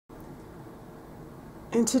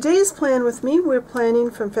In today's plan with me, we're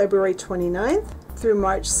planning from February 29th through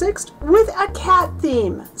March 6th with a cat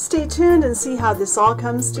theme. Stay tuned and see how this all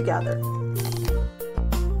comes together.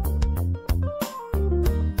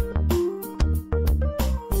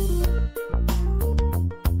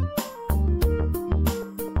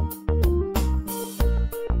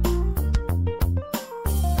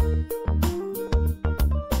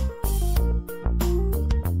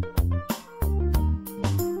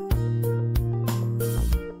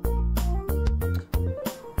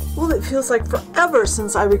 Well, it feels like forever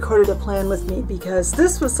since I recorded a plan with me, because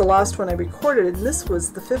this was the last one I recorded, and this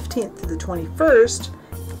was the 15th to the 21st,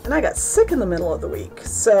 and I got sick in the middle of the week.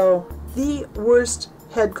 So the worst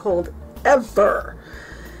head cold ever.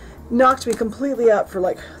 Knocked me completely out for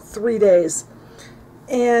like 3 days.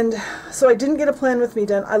 And so I didn't get a plan with me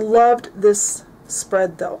done. I loved this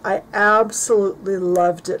spread though. I absolutely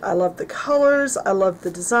loved it. I loved the colors. I loved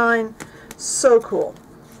the design. So cool.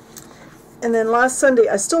 And then last Sunday,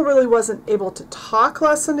 I still really wasn't able to talk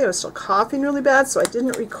last Sunday. I was still coughing really bad, so I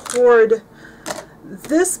didn't record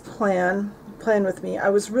this plan with me. I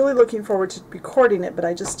was really looking forward to recording it, but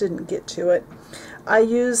I just didn't get to it. I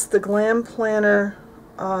used the Glam Planner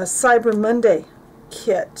Cyber Monday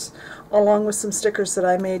kit, along with some stickers that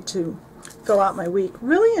I made to fill out my week.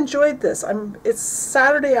 Really enjoyed this. It's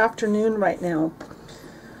Saturday afternoon right now.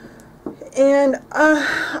 And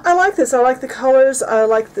I like this. I like the colors. I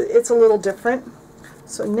like it's a little different.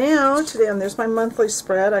 So now, today, and there's my monthly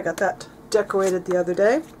spread. I got that decorated the other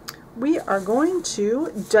day. We are going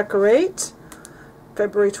to decorate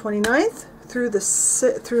February 29th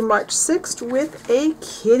through March 6th with a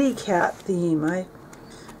kitty cat theme. I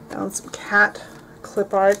found some cat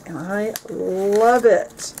clip art and I love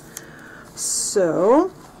it.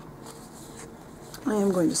 So I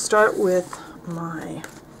am going to start with my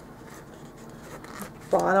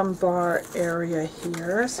bottom bar area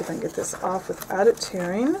here. See if I can get this off without it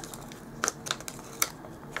tearing.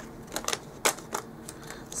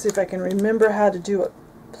 See if I can remember how to do a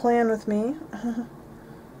plan with me.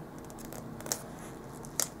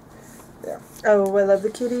 There. Oh, I love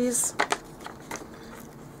the kitties.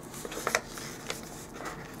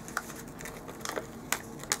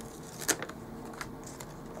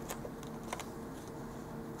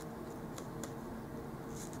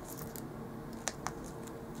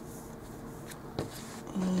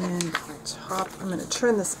 I'm going to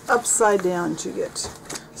turn this upside down to get,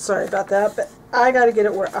 sorry about that, but I got to get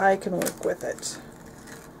it where I can work with it.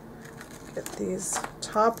 Get these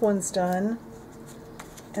top ones done.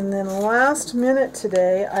 And then last minute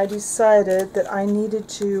today, I decided that I needed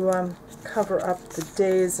to cover up the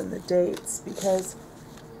days and the dates, because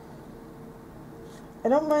I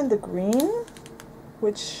don't mind the green,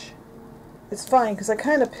 which is fine, because I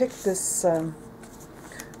kind of picked this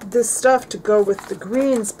this stuff to go with the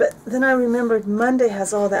greens, but then I remembered Monday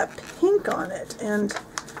has all that pink on it, and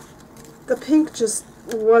the pink just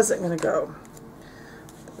wasn't going to go.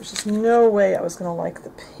 There was just no way I was going to like the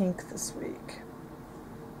pink this week.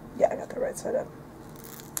 Yeah, I got the right side up.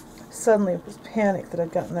 Suddenly it was panic that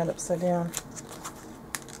I'd gotten that upside down.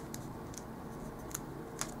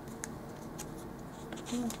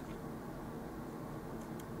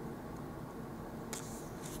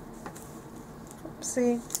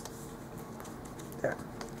 See? There.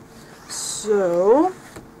 So,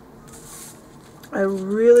 I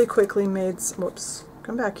really quickly made some, whoops,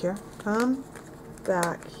 come back here. Come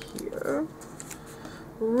back here.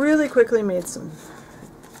 Really quickly made some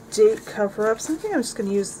date cover-ups. I think I'm just going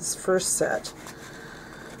to use this first set.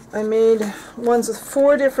 I made ones with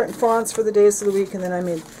 4 different fonts for the days of the week, and then I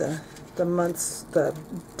made the months, the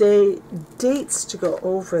dates to go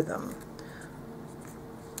over them.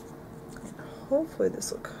 Hopefully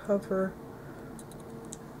this will cover,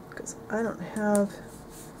 because I don't have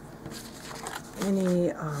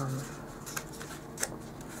any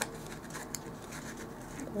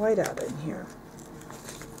white out in here.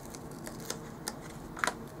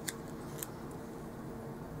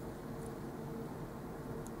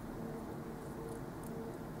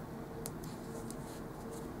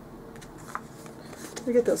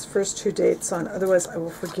 We get those first 2 dates on, otherwise I will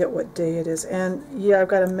forget what day it is. And yeah, I've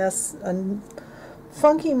got a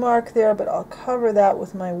funky mark there, but I'll cover that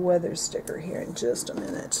with my weather sticker here in just a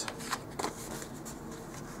minute.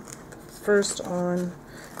 First on,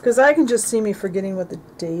 because I can just see me forgetting what the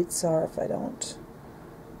dates are if I don't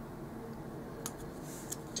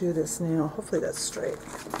do this now. Hopefully that's straight.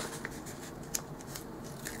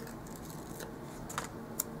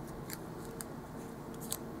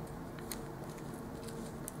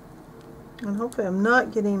 And hopefully I'm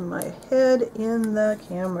not getting my head in the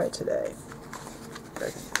camera today. If I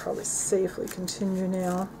can probably safely continue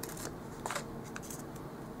now.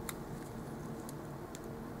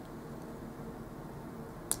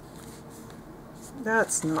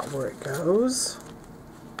 That's not where it goes.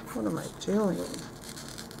 What am I doing?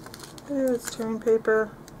 Oh, it's tearing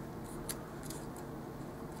paper.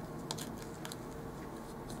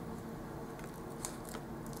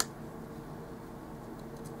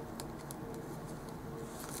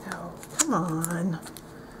 No, come on.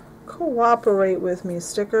 Cooperate with me,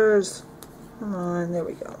 stickers. Come on, there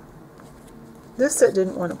we go. This set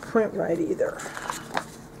didn't want to print right either.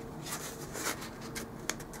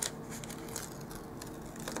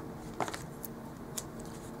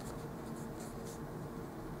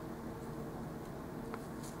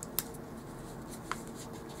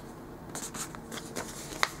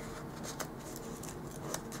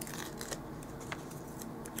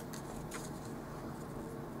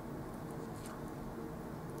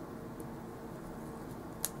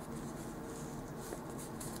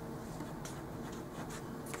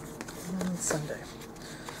 Sunday.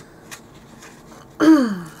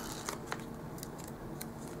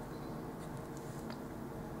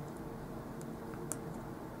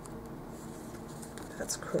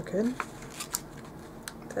 That's crooked.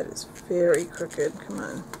 That is very crooked. Come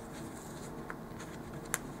on.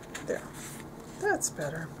 There. That's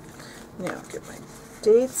better. Now get my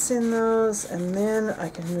dates in those, and then I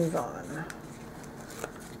can move on.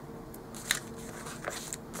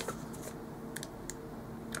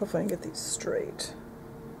 Hopefully I can get these straight.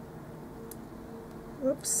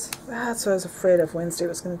 Oops. That's what I was afraid of. Wednesday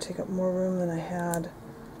was going to take up more room than I had.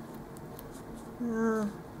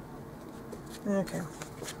 Okay.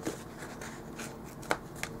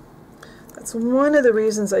 That's one of the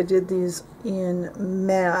reasons I did these in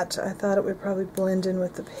matte. I thought it would probably blend in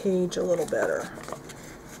with the page a little better.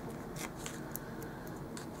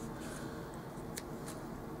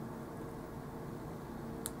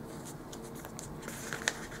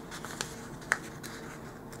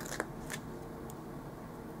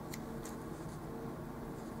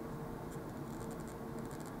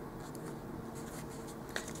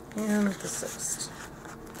 And the 6th.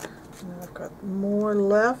 And I've got more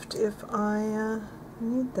left if I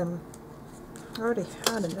need them. I already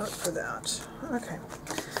had a note for that. Okay.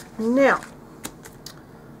 Now,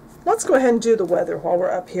 let's go ahead and do the weather while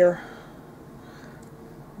we're up here.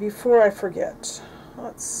 Before I forget.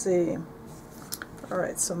 Let's see.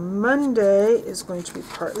 Alright, so Monday is going to be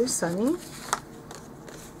partly sunny.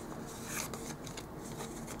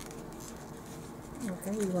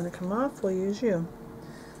 Okay, you want to come off? We'll use you.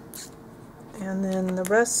 And then the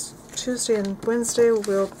rest, Tuesday and Wednesday,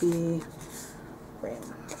 will be rain.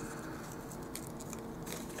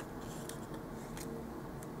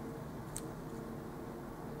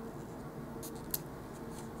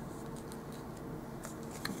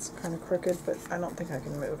 It's kind of crooked, but I don't think I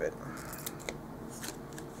can move it.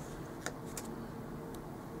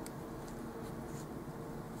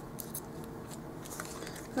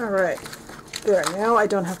 All right, there. Now I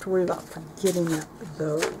don't have to worry about forgetting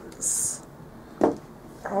those.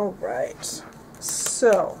 All right,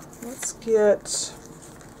 so let's get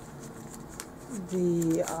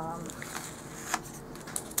the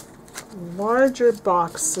larger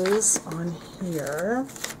boxes on here.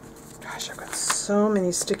 Gosh, I've got so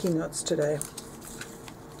many sticky notes today.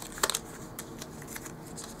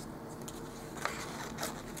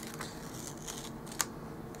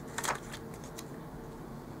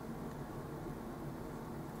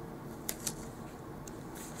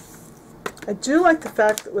 I do like the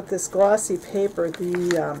fact that with this glossy paper,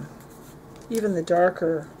 the even the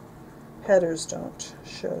darker headers don't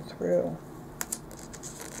show through.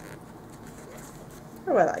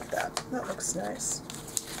 Oh, I like that. That looks nice.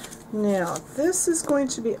 Now, this is going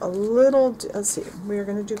to be a little, let's see, we're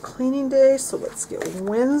going to do cleaning day, so let's get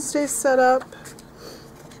Wednesday set up.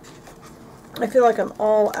 I feel like I'm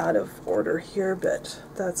all out of order here, but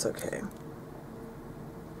that's okay.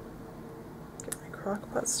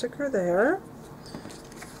 Crockpot sticker there.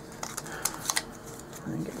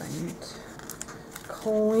 And get my neat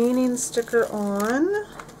cleaning sticker on,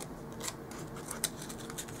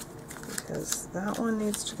 because that one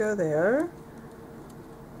needs to go there.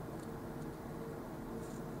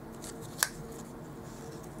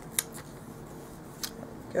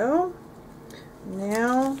 There we go.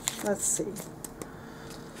 Now, let's see.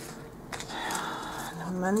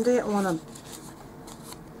 Monday I want a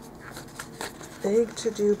big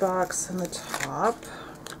to-do box in the top.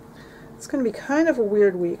 It's going to be kind of a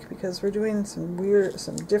weird week because we're doing some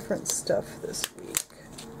different stuff this week.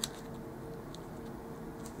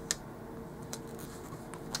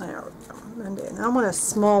 There we go. Monday, and I want a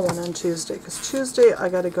small one on Tuesday, because Tuesday I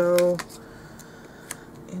got to go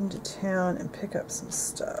into town and pick up some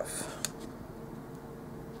stuff.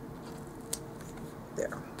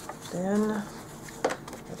 There. Then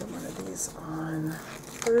another one of these on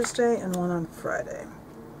Thursday and one on Friday.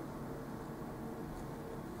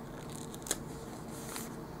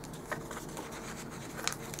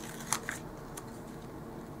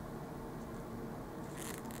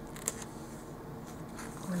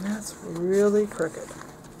 And that's really crooked.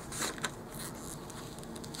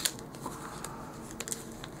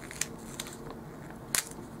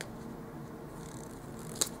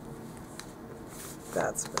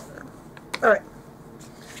 That's better. Alright.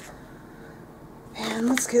 And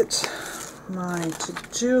let's get my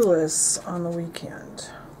to-do list on the weekend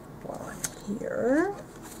while I'm here.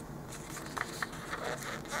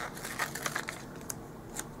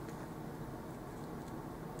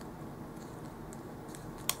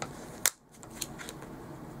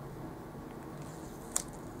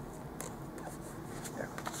 There.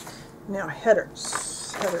 Now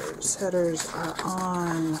headers. Headers are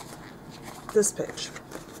on this page.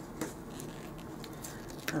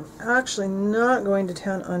 I'm actually not going to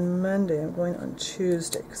town on Monday. I'm going on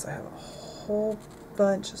Tuesday because I have a whole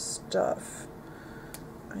bunch of stuff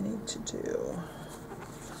I need to do.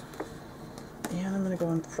 And I'm going to go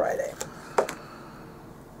on Friday.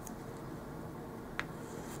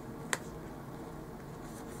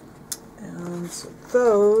 And so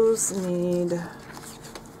those need,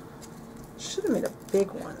 should have made a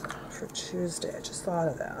big one for Tuesday. I just thought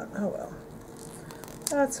of that. Oh well.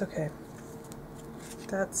 That's okay.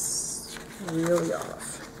 That's really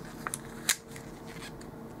off.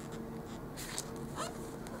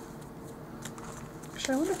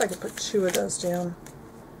 Actually, I wonder if I could put 2 of those down.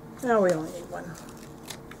 No, we only need 1.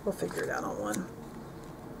 We'll figure it out on 1.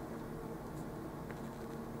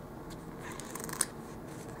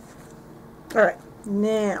 Alright,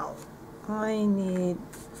 now I need,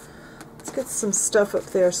 let's get some stuff up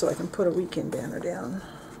there so I can put a weekend banner down.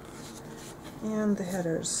 And the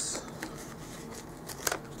headers.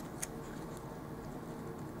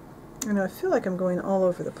 You know, I feel like I'm going all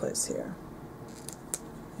over the place here.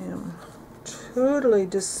 I am totally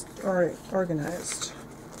disorganized.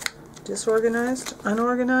 Disorganized?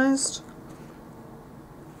 Unorganized?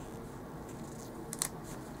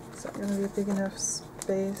 Is that going to be a big enough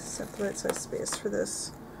space? I have the right size space for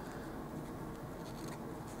this.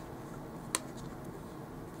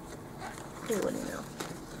 Okay, what do you know?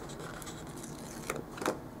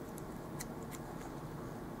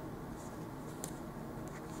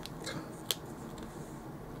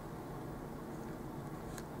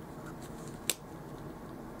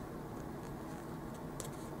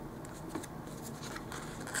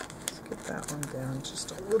 That one down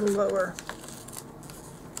just a little lower.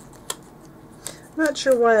 I'm not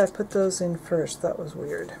sure why I put those in first. That was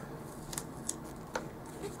weird.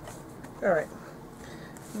 Alright.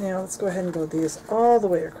 Now let's go ahead and go these all the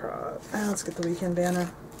way across. Now let's get the weekend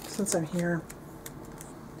banner since I'm here.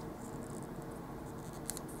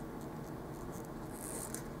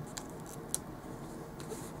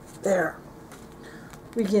 There.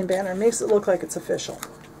 Weekend banner makes it look like it's official.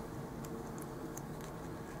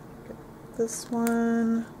 This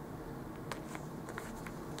one.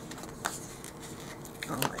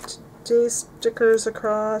 All my today stickers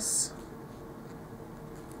across.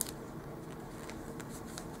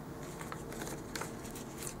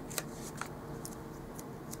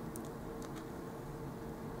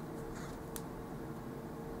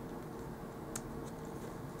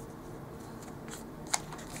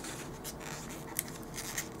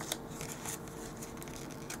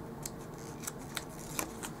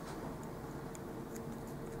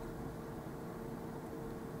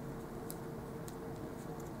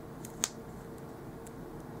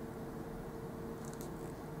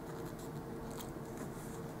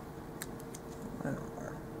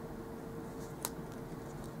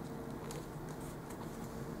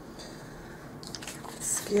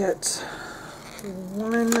 Get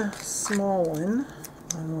one small one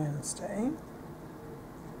on Wednesday.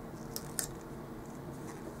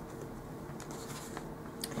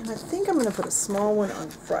 And I think I'm going to put a small one on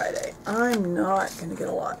Friday. I'm not going to get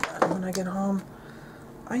a lot done when I get home.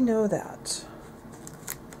 I know that.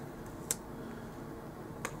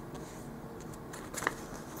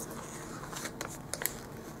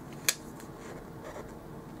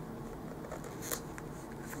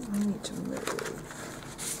 I need to move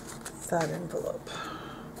that envelope.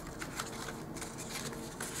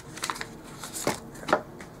 Okay.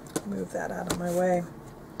 Move that out of my way.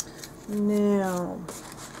 Now,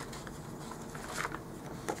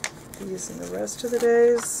 these and the rest of the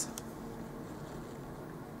days.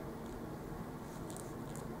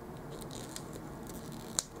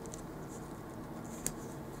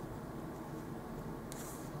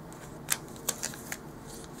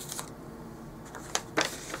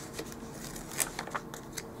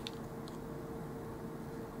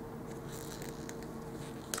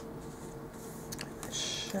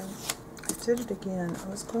 Actually, I did it again. I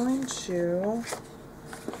was going to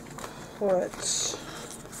put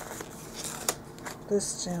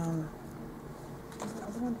this down. Does the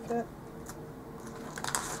other one fit?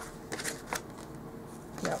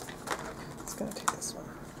 Yep. It's going to take this one.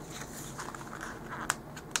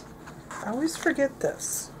 I always forget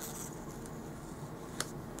this.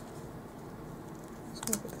 I'm just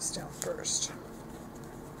going to put this down first.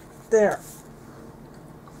 There.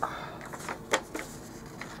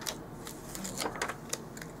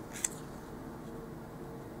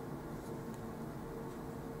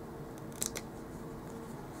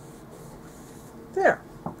 There.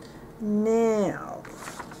 Now,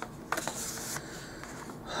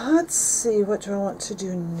 let's see, what do I want to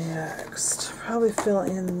do next? Probably fill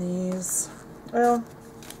in these. Well,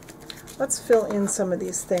 let's fill in some of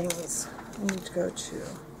these things. I need to go to,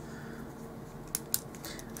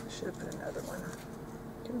 I should have put another one.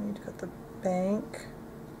 Do we need to go to the bank,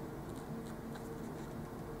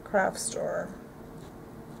 craft store,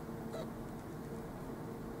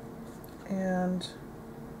 and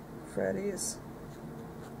Freddy's.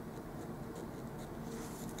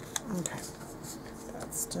 Okay,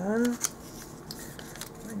 that's done.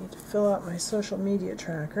 I need to fill out my social media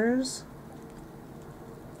trackers.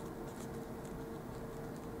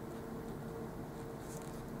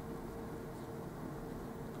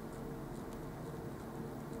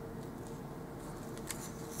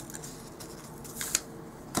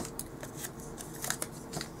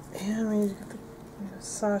 And we need to get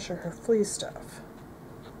Sasha her flea stuff.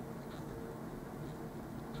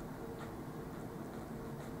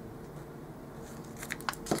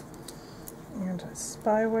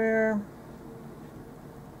 Spyware.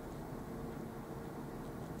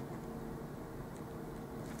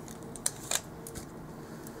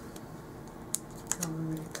 I'll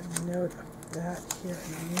make a note of that here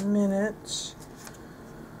in a minute.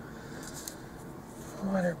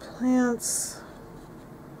 Water plants.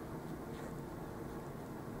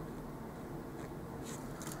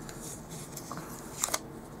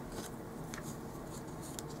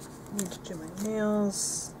 Need to do my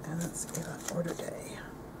nails, and that's Ava order day.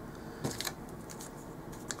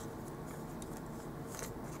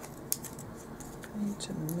 I need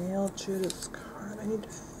to mail Judith's card. I need to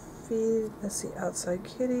feed, let's see, outside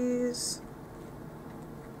kitties.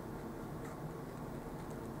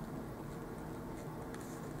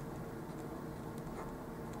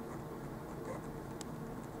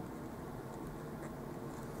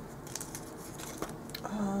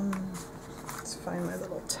 Let's find my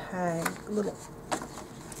little tag, little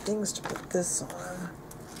things to put this on.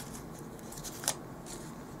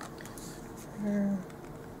 Here.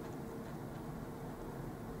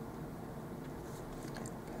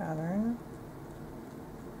 Pattern.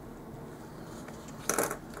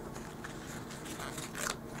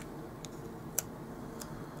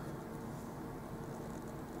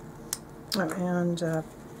 Oh, and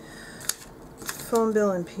phone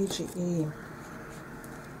bill and PGE.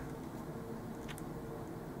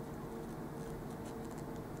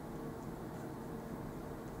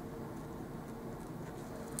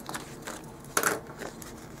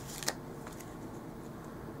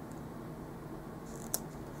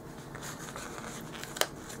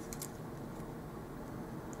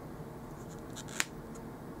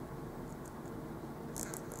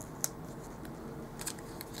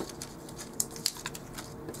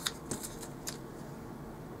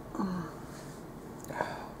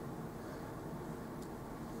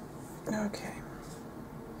 Okay.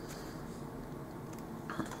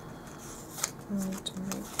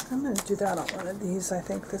 I'm going to do that on one of these, I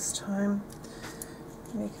think, this time.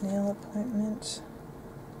 Make nail appointment.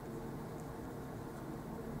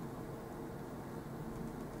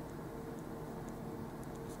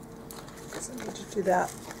 Because I need to do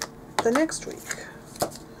that the next week.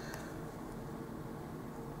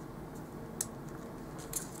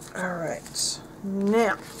 Alright,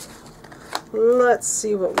 now let's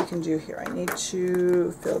see what we can do here. I need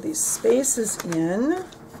to fill these spaces in.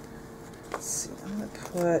 Let's see, I'm going to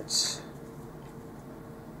put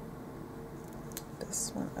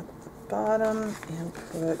this one at the bottom and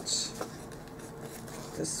put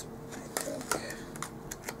this one, I think,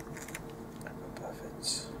 up above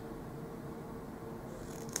it.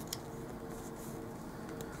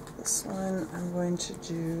 This one I'm going to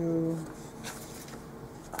do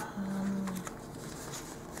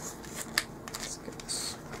let's get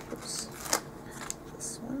this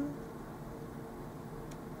one.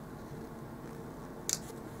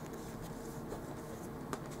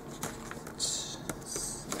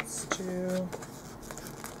 Let's do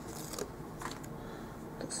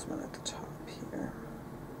this one at the top here.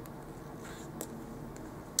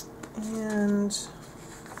 And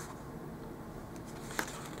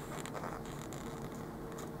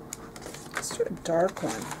let's do a dark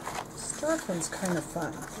one. This dark one's kind of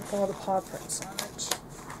fun with all the paw prints on it.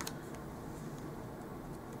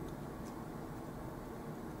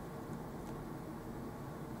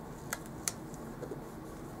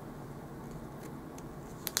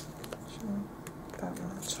 That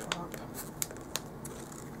one on top.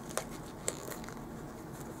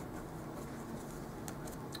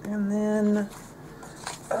 And then,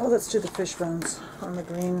 oh, let's do the fish bones on the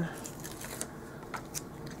green.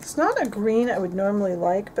 It's not a green I would normally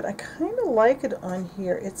like, but I kind of like it on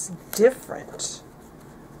here. It's different.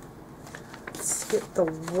 Let's get the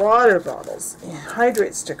water bottles and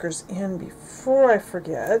hydrate stickers in before I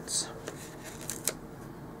forget.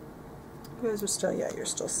 You guys are still, yeah, you're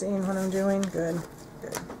still seeing what I'm doing? Good,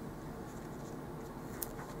 good.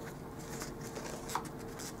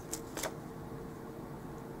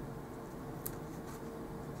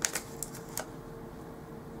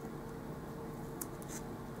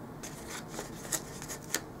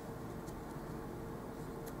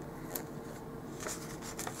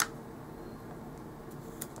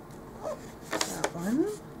 That one.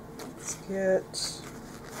 Let's get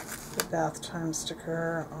the bath time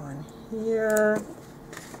sticker on here.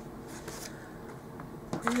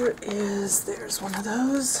 Where is, there's one of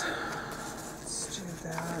those. Let's do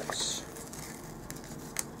that.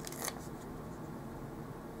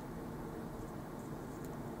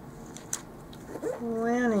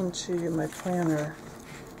 Planning to my planner.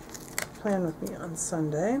 Plan with me on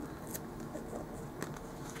Sunday.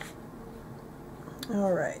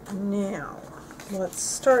 Alright, now let's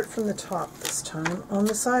start from the top this time on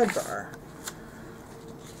the sidebar.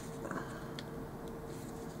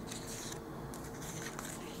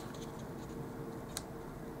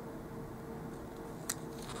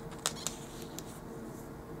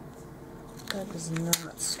 That is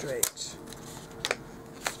not straight.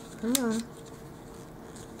 Come on.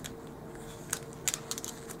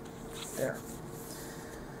 There.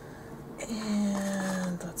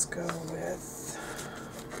 And let's go with,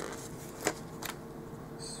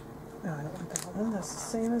 no, I don't want that one. That's the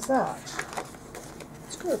same as that.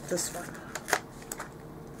 Let's go with this one.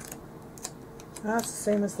 That's the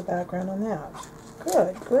same as the background on that.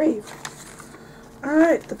 Good grief.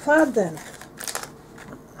 Alright, the plaid then.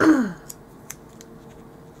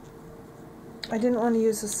 I didn't want to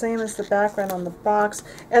use the same as the background on the box.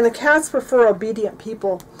 And the cats prefer obedient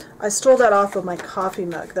people. I stole that off of my coffee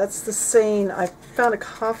mug. That's the saying. I found a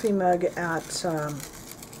coffee mug at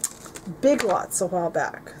Big Lots a while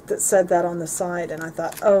back that said that on the side, and I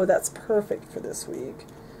thought, oh, that's perfect for this week.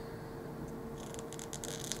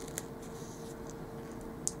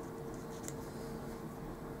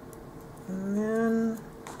 And then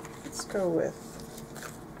let's go with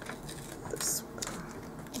this one.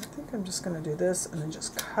 I think I'm just going to do this and then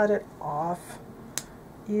just cut it off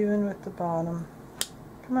even with the bottom.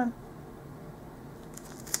 Come on.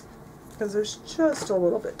 Because there's just a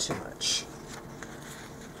little bit too much.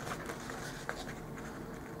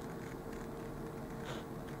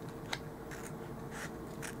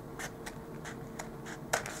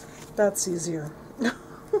 That's easier.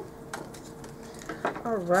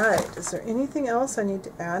 Alright, is there anything else I need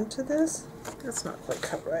to add to this? That's not quite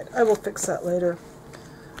cut right. I will fix that later.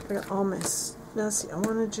 I got all my messy. I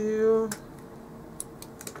want to do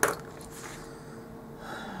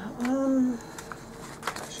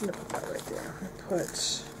I shouldn't have put that right there. I put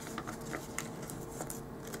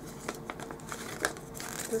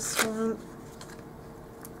this one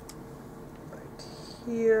right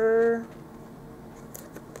here.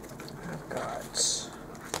 I've got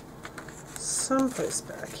someplace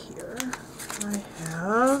back here. I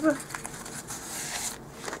have,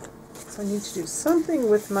 so I need to do something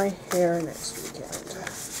with my hair next weekend.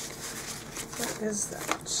 What is that?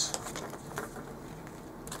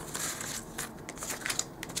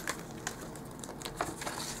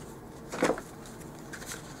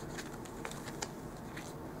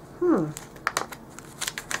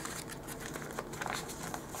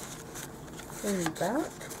 Going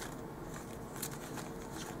back.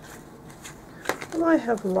 Well, I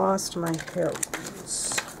have lost my hair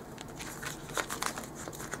ones.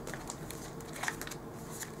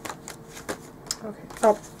 Okay.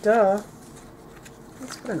 Oh, duh.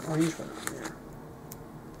 Let's put an orange one on there.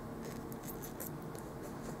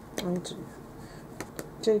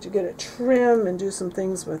 I need to get a trim and do some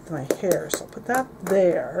things with my hair, so I'll put that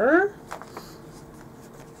there.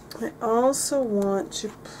 I also want to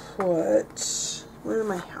put, where are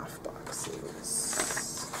my half boxes?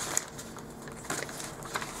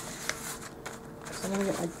 I'm going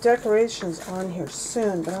to get my decorations on here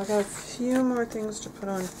soon, but I've got a few more things to put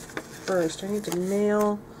on first. I need to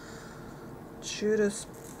mail Judith's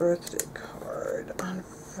birthday card on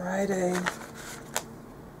Friday.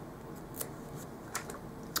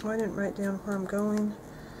 Oh, I didn't write down where I'm going.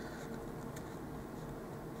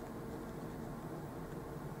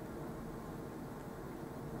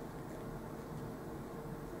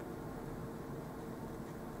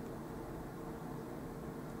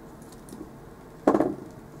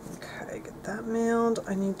 Okay, get that mailed.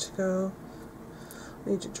 I need to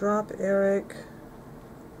drop Eric.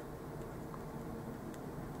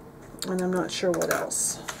 And I'm not sure what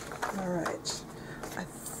else. Alright.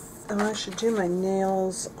 I should do my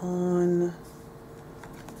nails on...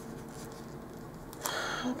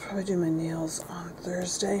 I'll probably do my nails on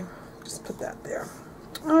Thursday. Just put that there.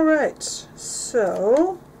 Alright,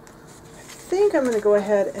 so I think I'm going to go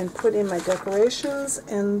ahead and put in my decorations,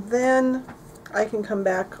 and then I can come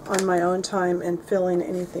back on my own time and fill in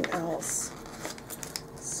anything else.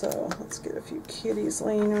 So let's get a few kitties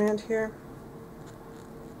laying around here.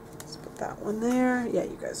 Let's put that one there. Yeah,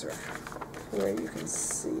 you guys are where you can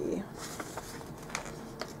see.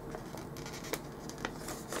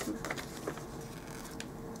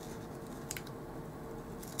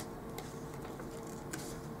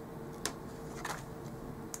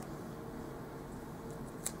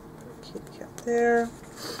 Kitty cat there.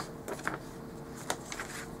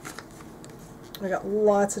 I got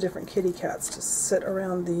lots of different kitty cats to sit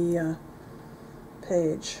around the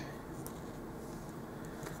page.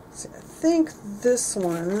 See, I think this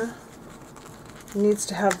one needs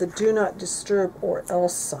to have the do not disturb or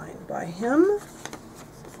else sign by him.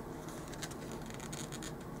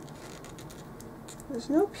 There's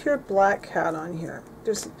no pure black cat on here.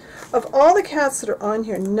 Of all the cats that are on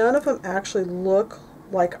here, none of them actually look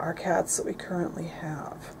like our cats that we currently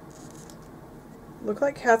have. Look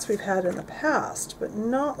like cats we've had in the past, but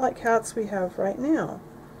not like cats we have right now.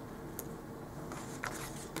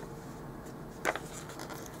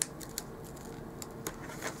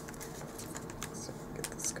 So get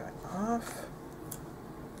this guy off.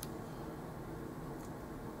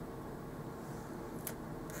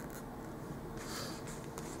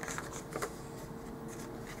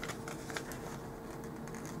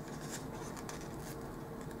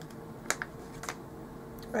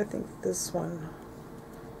 I think this one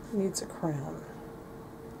needs a crown.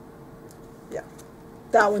 Yeah,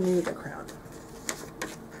 that one needed a crown.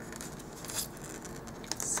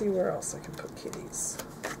 Let's see where else I can put kitties.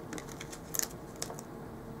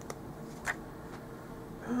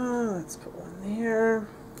 Let's put one there.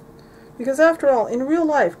 Because after all, in real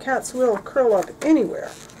life, cats will curl up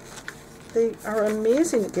anywhere. They are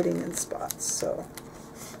amazing at getting in spots, so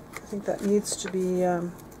I think that needs to be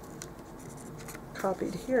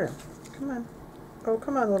copied here. Come on. Oh,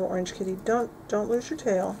 come on, little orange kitty. Don't lose your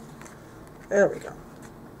tail. There we go.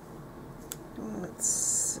 Let's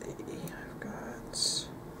see. I've got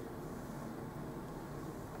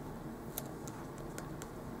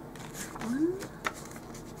one.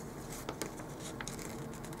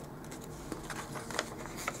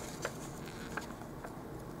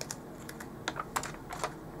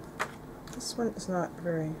 This one is not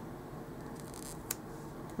too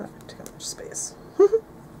much space.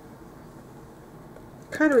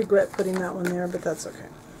 Kind of regret putting that one there, but that's okay.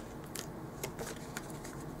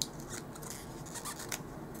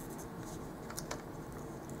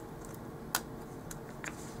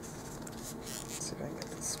 Let's see if I can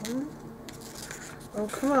get this one. Oh,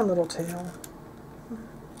 come on, little tail.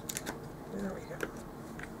 There we go.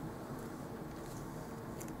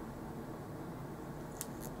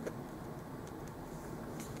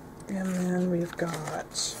 And then we've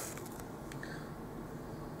got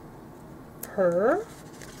her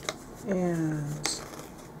and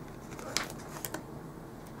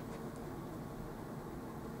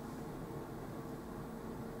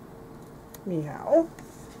Meow.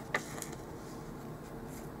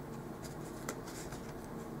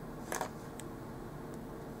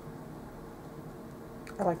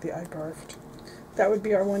 I like the eye barfed. That would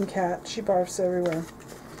be our one cat. She barfs everywhere.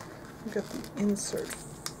 We've got the insert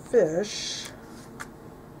fish.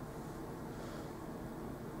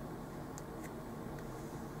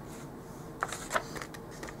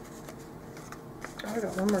 Oh, I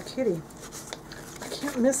got one more kitty. I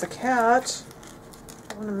can't miss a cat.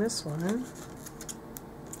 I want to miss one.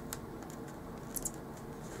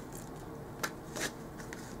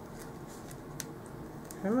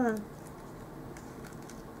 Come on.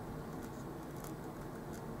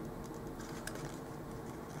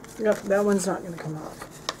 Yep, that one's not going to come off.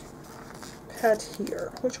 Pet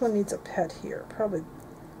here. Which one needs a pet here? Probably.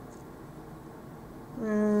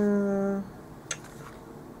 Where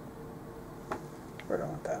do I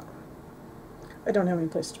want that? I don't have any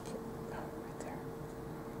place to put. Oh, right there.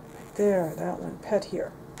 Right there, that one. Pet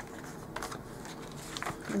here.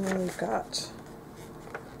 And then we've got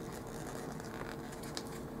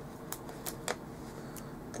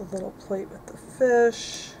the little plate with the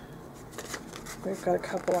fish. We've got a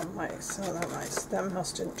couple of mice. Oh, that mice. That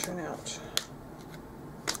mouse didn't turn out.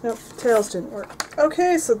 Nope, tails didn't work.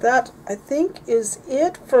 Okay, so that, I think, is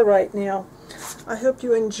it for right now. I hope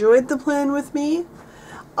you enjoyed the plan with me.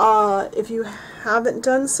 If you haven't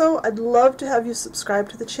done so, I'd love to have you subscribe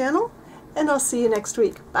to the channel, and I'll see you next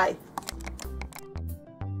week. Bye.